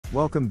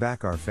Welcome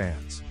back our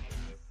fans.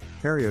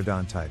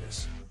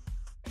 Periodontitis.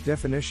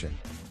 Definition.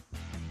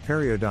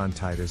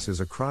 Periodontitis is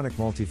a chronic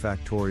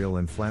multifactorial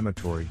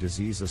inflammatory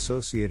disease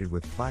associated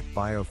with plaque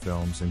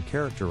biofilms and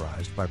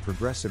characterized by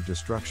progressive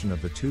destruction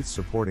of the tooth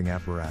supporting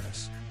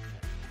apparatus.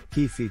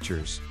 Key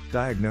features,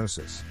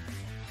 diagnosis.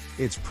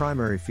 Its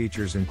primary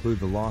features include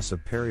the loss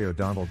of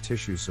periodontal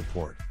tissue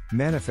support,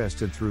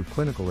 manifested through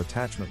clinical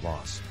attachment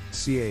loss,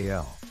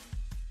 CAL,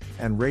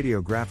 and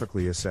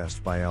radiographically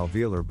assessed by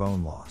alveolar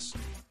bone loss.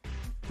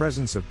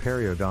 Presence of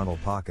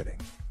periodontal pocketing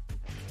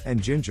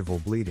and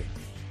gingival bleeding.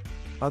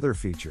 Other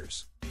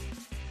features: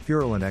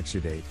 purulent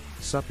exudate,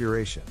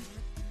 suppuration,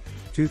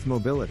 tooth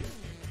mobility,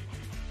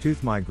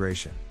 tooth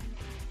migration.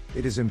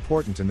 It is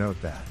important to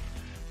note that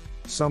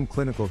some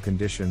clinical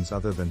conditions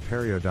other than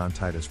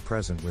periodontitis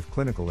present with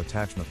clinical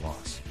attachment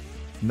loss.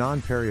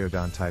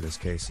 Non-periodontitis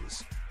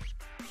cases.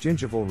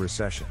 Gingival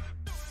recession.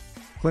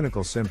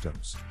 Clinical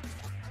symptoms: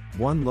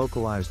 1.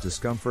 Localized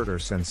discomfort or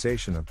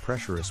sensation of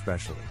pressure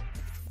especially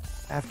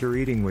after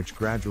eating which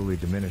gradually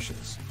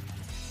diminishes.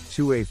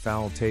 2. A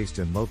foul taste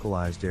in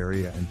localized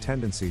area and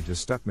tendency to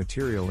stuck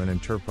material in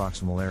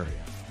interproximal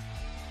area.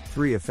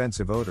 3.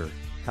 Offensive odor,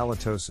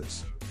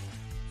 halitosis.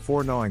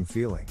 4. Gnawing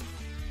feeling.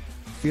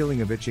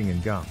 Feeling of itching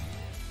in gum.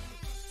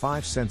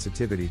 5.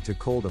 Sensitivity to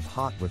cold of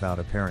hot without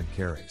apparent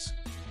caries.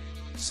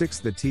 6.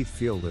 The teeth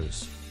feel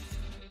loose.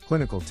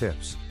 Clinical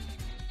tips: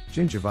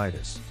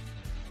 gingivitis.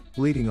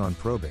 Bleeding on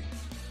probing.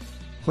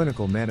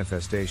 Clinical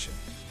manifestation: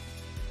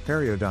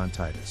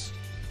 periodontitis.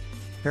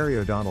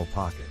 Periodontal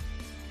pocket.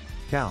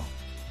 CAL.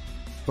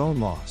 Bone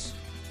loss.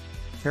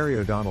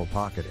 Periodontal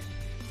pocketing.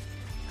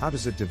 How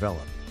does it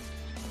develop?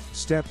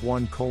 Step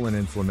 1.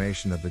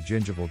 Inflammation of the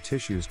gingival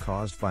tissues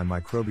caused by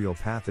microbial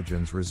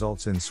pathogens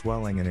results in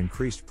swelling and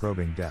increased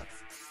probing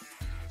depth.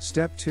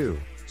 Step 2.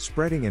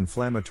 Spreading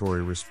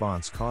inflammatory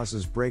response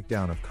causes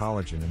breakdown of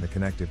collagen in the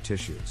connective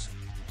tissues.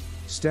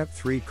 Step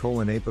 3.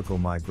 Apical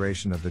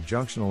migration of the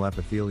junctional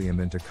epithelium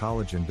into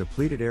collagen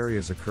depleted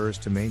areas occurs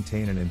to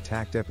maintain an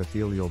intact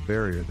epithelial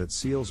barrier that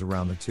seals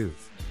around the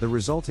tooth, the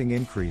resulting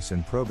increase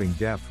in probing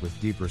depth with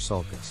deeper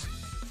sulcus.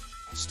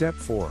 Step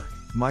 4.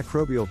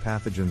 Microbial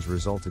pathogens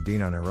result in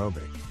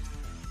anaerobic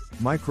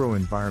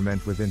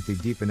microenvironment within the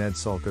deepened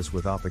sulcus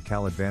with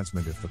apical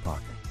advancement of the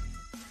pocket.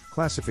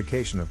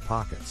 Classification of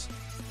pockets.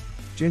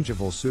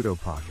 Gingival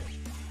pseudopocket.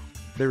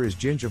 There is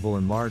gingival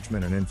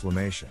enlargement and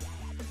inflammation.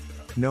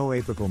 No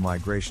apical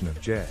migration of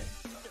J.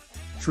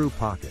 True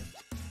pocket.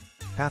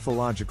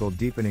 Pathological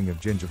deepening of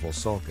gingival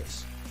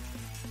sulcus.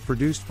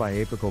 Produced by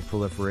apical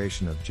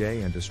proliferation of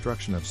J and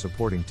destruction of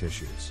supporting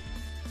tissues.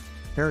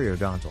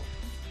 Periodontal.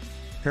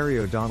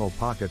 Periodontal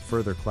pocket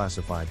further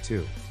classified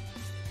to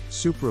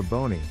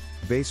supra-bony,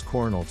 base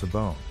coronal to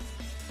bone.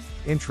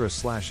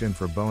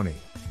 Intra/infra-bony,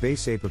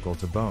 base apical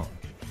to bone.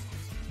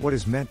 What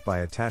is meant by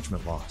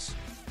attachment loss?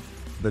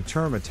 The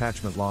term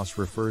attachment loss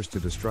refers to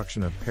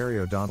destruction of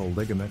periodontal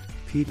ligament,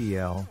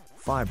 PDL,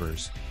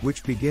 fibers,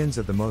 which begins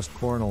at the most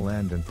coronal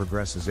end and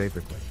progresses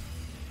apically.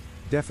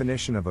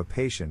 Definition of a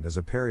patient as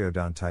a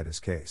periodontitis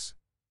case.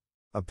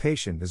 A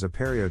patient is a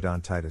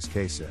periodontitis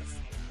case if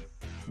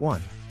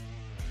 1.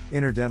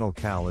 Interdental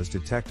CAL is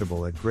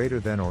detectable at greater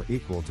than or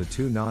equal to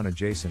 2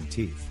 non-adjacent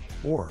teeth,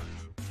 or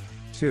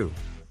 2.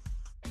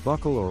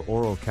 Buccal or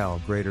oral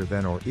CAL greater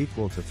than or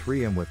equal to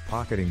 3 and with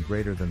pocketing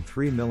greater than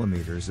 3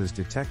 mm is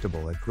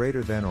detectable at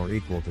greater than or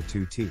equal to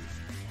 2 teeth.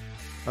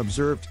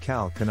 Observed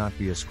CAL cannot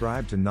be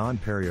ascribed to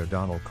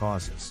non-periodontal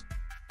causes.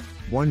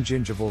 1.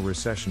 Gingival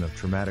recession of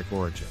traumatic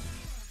origin.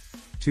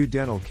 2.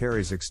 Dental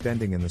caries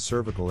extending in the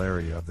cervical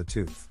area of the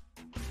tooth.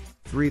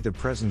 3. The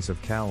presence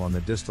of CAL on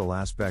the distal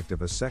aspect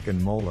of a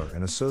second molar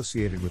and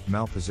associated with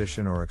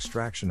malposition or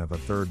extraction of a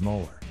third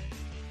molar.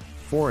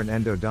 4. An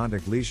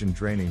endodontic lesion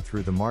draining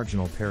through the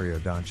marginal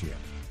periodontium.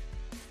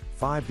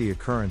 5. The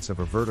occurrence of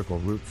a vertical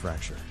root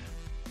fracture.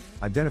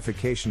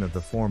 Identification of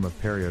the form of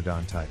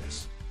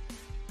periodontitis.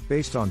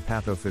 Based on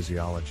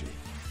pathophysiology.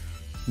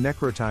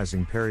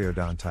 Necrotizing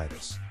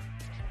periodontitis.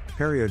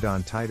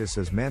 Periodontitis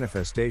as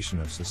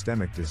manifestation of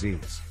systemic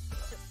disease.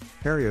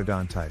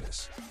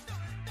 Periodontitis.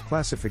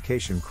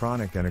 Classification: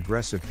 chronic and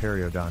aggressive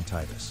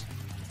periodontitis.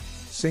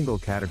 Single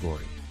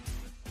category: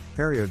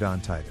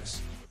 periodontitis.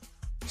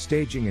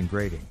 Staging and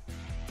grading.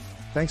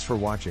 Thanks for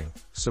watching.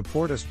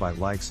 Support us by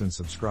likes and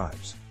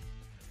subscribes.